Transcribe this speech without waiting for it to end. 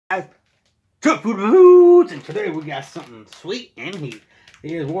Truck Food Reviews, and today we got something sweet and heat.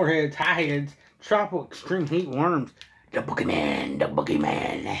 Here's Warheads, Hotheads, Tropical Extreme Heat Worms, the boogeyman.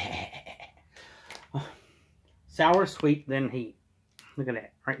 Sour, sweet, then heat. Look at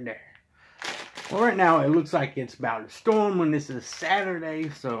that, right there. Well, right now it looks like it's about to storm when this is Saturday,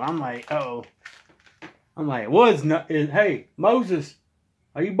 so I'm like, uh-oh. I'm like, hey, Moses,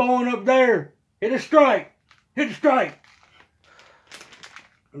 are you blowing up there? Hit a strike. Hit a strike.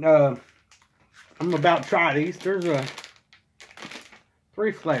 I'm about to try these. There's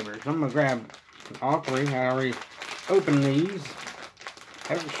 3 flavors. I'm going to grab all 3. I already opened these.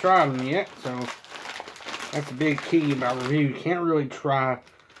 Haven't tried them yet, so that's a big key about review. You can't really try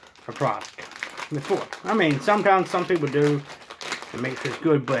a product before. I mean, sometimes some people do. It makes it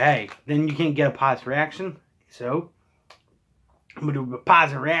good, but hey, then you can't get a positive reaction. So, I'm going to do a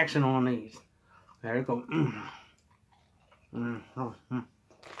positive reaction on these. There you go.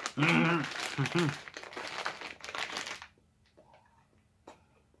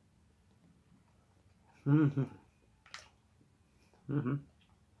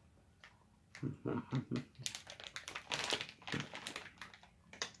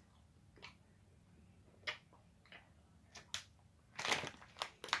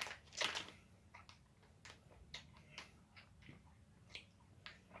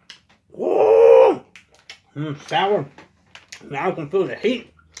 Whoa! Sour. Now I can feel the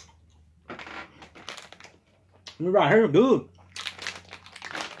heat. Right here, good.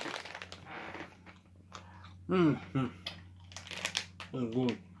 Good.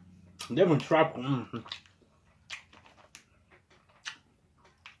 Definitely tropical.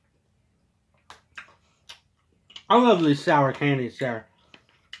 I love these sour candies. They're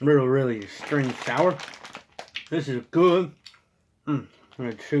really extreme sour. This is good. I'm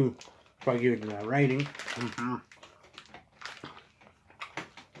gonna chew before I give it a rating.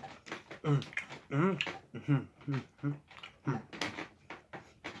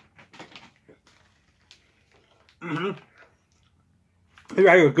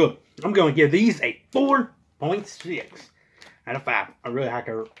 Right here, good. I'm going to give these a 4.6 out of 5. I really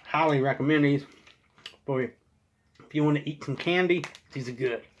highly recommend these for you. If you want to eat some candy, these are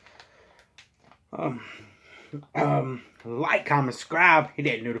good. Like, comment, subscribe, hit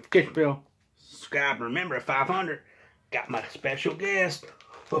that notification bell. Subscribe, remember at 500, got my special guest.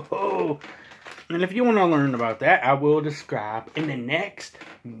 And if you want to learn about that, I will describe in the next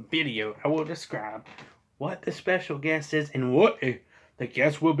video. I will describe what the special guest is and what the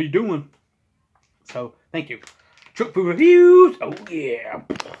guest will be doing. So, thank you. Truck Food Reviews. Oh, yeah.